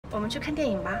我们去看电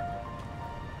影吧。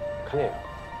看电影？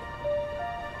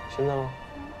现在吗？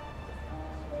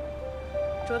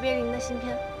卓别林的新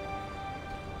片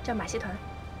叫《马戏团》。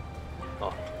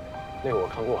哦，那个我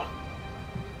看过了。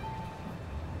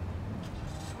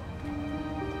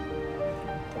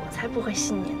我才不会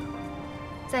信你呢！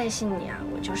再信你啊，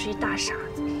我就是一大傻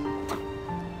子。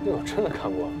那个我真的看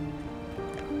过了，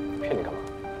骗你干嘛？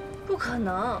不可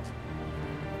能，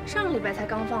上个礼拜才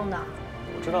刚放的。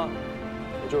我知道，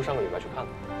我就是上个礼拜去看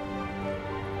的。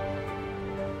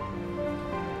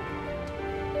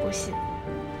不信？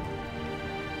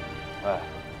哎，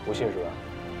不信是吧？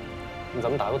那咱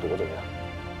们打个赌怎么样？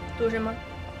赌什么？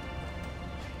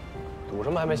赌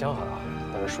什么还没想好啊，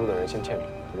但是输的人先欠着，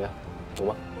怎么样？赌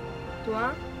吗？赌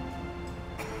啊！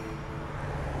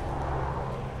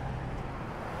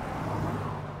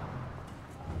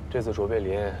这次卓别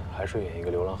林还是演一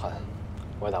个流浪汉，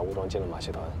歪打误撞进了马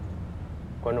戏团，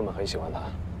观众们很喜欢他，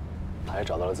他也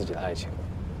找到了自己的爱情，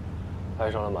爱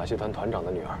上了马戏团团长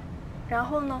的女儿。然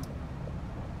后呢？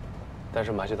但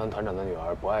是马戏团团长的女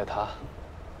儿不爱他，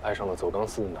爱上了走钢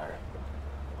丝的男人。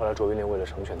后来卓别林为了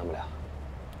成全他们俩，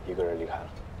一个人离开了。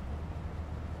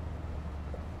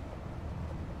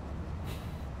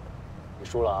你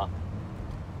输了啊！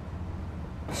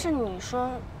是你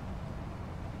说，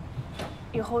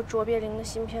以后卓别林的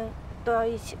新片都要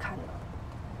一起看的。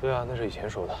对啊，那是以前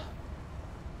说的。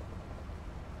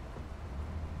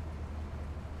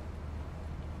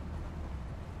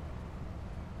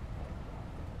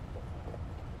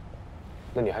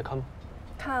那你还看吗？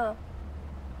看啊。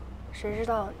谁知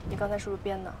道你刚才是不是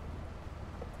编的？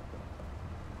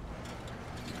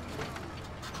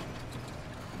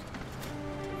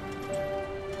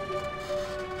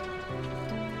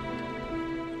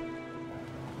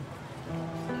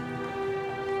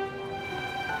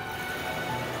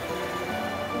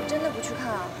你真的不去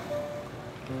看啊？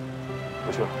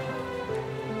不去了。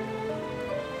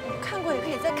看过也可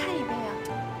以再看一遍呀。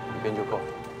一遍就够了。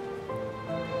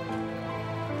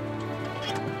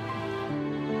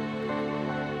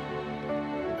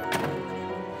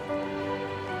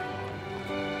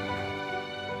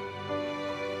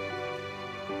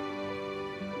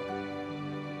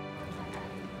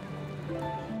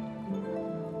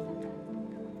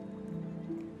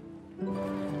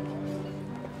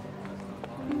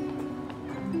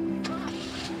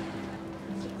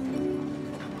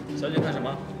小姐看什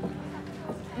么？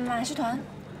马戏团。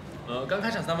刚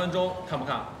开场3分钟，看不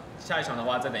看？下一场的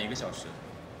话再等1个小时。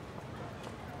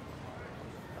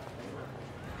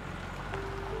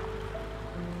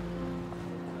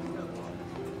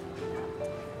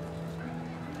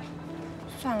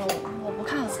算了，我不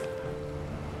看了。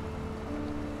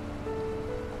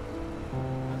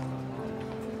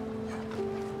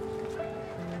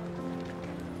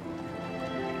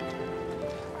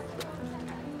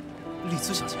李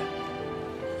子小姐，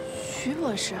徐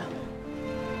博士，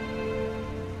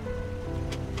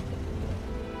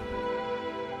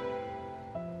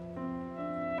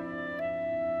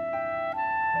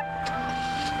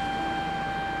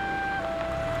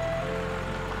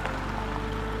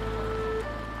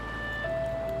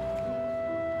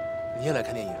你也来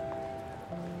看电影？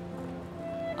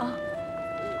啊，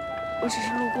我只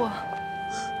是路过。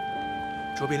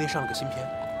卓别林上了个新片，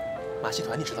《马戏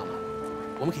团》，你知道吗？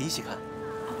我们可以一起看。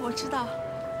我知道，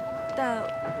但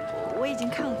我已经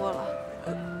看过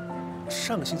了。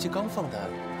上个星期刚放的，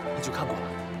你就看过了？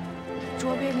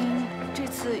卓别林这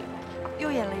次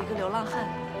又演了一个流浪汉，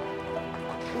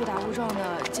误打误撞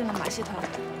的进了马戏团，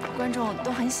观众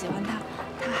都很喜欢他，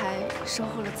他还收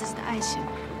获了自己的爱情，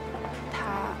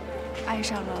他爱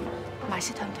上了马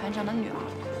戏团团长的女儿。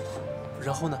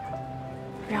然后呢？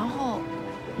然后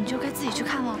你就该自己去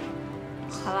看了。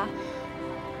好了，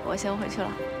我先回去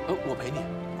了。我陪你。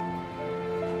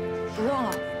不用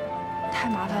了，太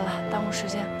麻烦了，耽误时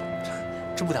间。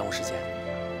真不耽误时间，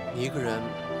你一个人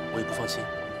我也不放心。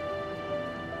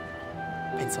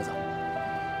陪你走走。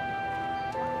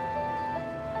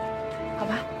好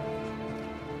吧。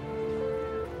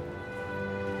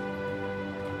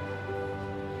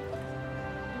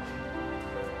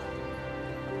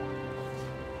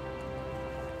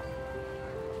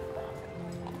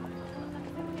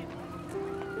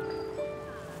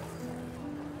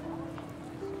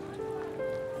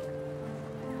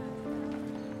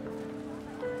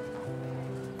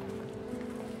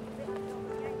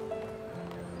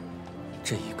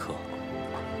这一刻，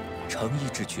程一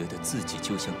直觉得自己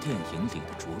就像电影里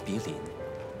的卓别林，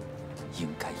应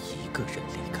该一个人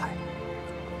离开。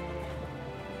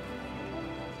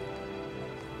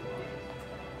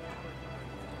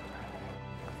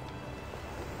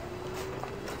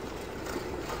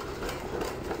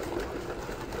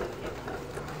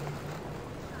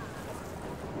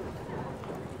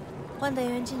换单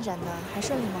元进展的还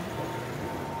顺利吗？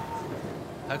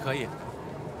还可以。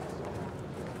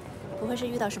不会是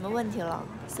遇到什么问题了，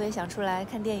所以想出来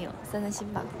看电影散散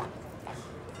心吧？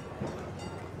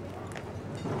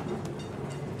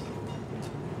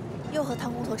又和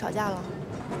汤工头吵架了？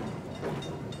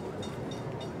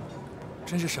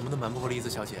真是什么都瞒不过丽子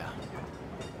小姐啊！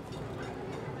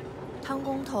汤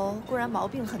工头固然毛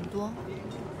病很多，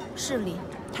势利、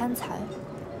贪财、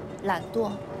懒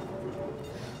惰，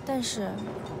但是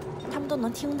他们都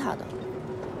能听他的，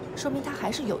说明他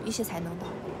还是有一些才能的。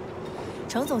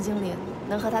程总经理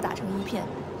能和他打成一片，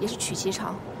也是取其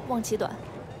长，忘其短。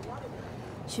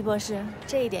徐博士，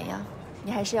这一点呀，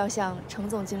你还是要向程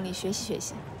总经理学习学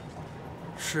习。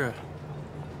是，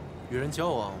与人交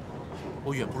往，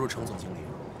我远不如程总经理，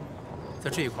在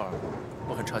这一块儿，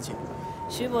我很差劲。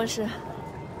徐博士，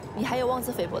你还有妄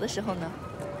自菲薄的时候呢。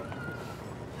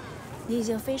你已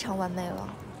经非常完美了。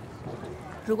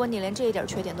如果你连这一点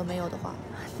缺点都没有的话，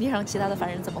你让其他的凡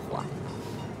人怎么活啊？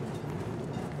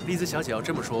丽子小姐要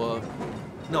这么说，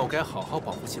那我该好好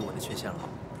保护起我的缺陷了。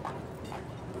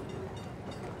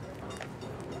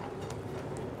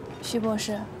徐博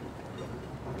士，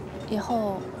以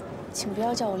后请不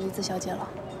要叫我丽子小姐了。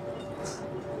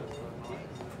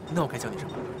那我该叫你什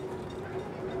么？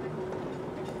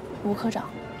吴科长。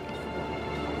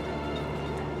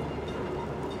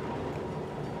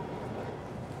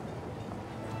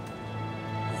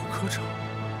吴科长。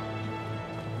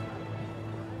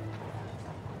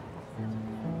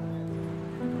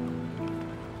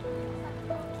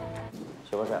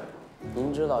徐博士，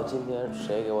您知道今天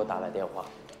谁给我打来电话？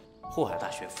祸海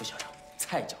大学副校长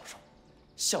蔡教授，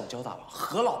橡胶大王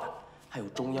何老板，还有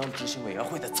中央执行委员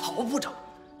会的曹部长，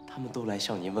他们都来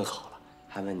向您问好了，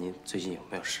还问您最近有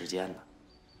没有时间呢？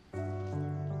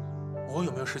我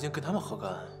有没有时间跟他们喝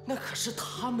干？那可是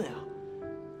他们呀，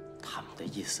他们的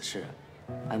意思是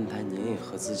安排您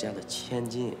和自家的千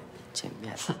金见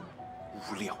面。哼，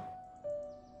无聊。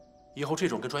以后这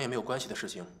种跟专业没有关系的事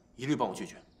情，一律帮我拒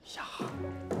绝。呀，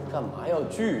干嘛要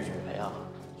拒绝呀？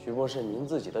徐博士，您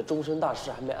自己的终身大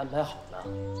事还没安排好呢，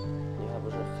您还不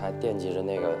是还惦记着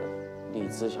那个丽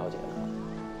兹小姐呢？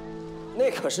那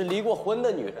可是离过婚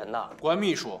的女人呐。关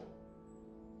秘书，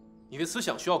你的思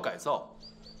想需要改造。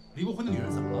离过婚的女人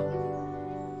怎么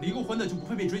了？离过婚的就不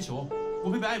配被追求，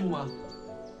不配被爱慕吗？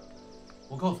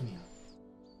我告诉你啊，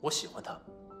我喜欢她，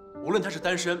无论她是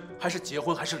单身还是结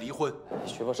婚还是离婚。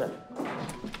徐博士，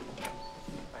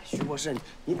徐博士，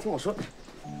您听我说，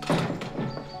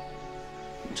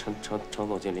程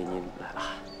总经理，您来了。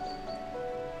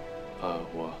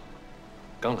我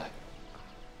刚来。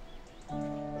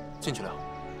进去聊。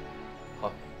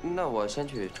好，那我先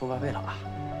去冲咖啡了啊。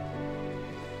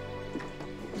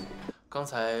刚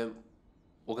才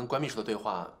我跟关秘书的对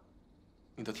话，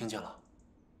你都听见了？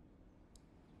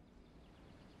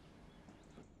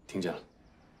听见了。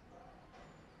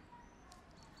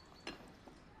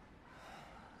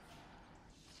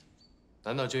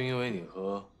难道就因为你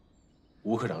和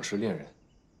吴科长是恋人，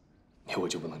你我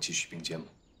就不能继续并肩吗？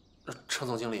程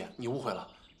总经理，你误会了，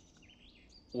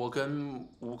我跟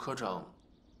吴科长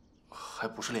还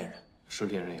不是恋人。是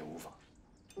恋人也无妨。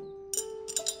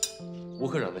吴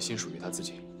科长的心属于他自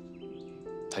己，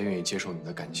他愿意接受你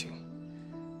的感情，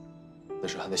那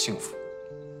是他的幸福。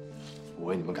我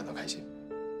为你们感到开心。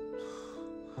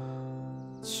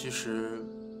其实，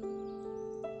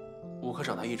吴科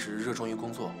长他一直热衷于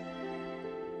工作，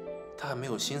他还没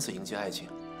有心思迎接爱情，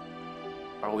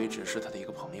而我也只是他的一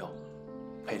个朋友，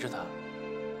陪着他，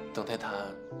等待他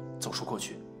走出过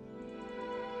去。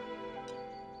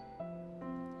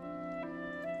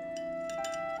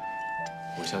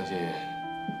我相信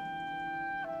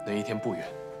那一天不远，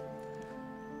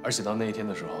而且到那一天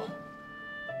的时候，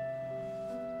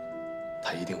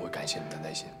他一定会感谢你的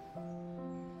耐心。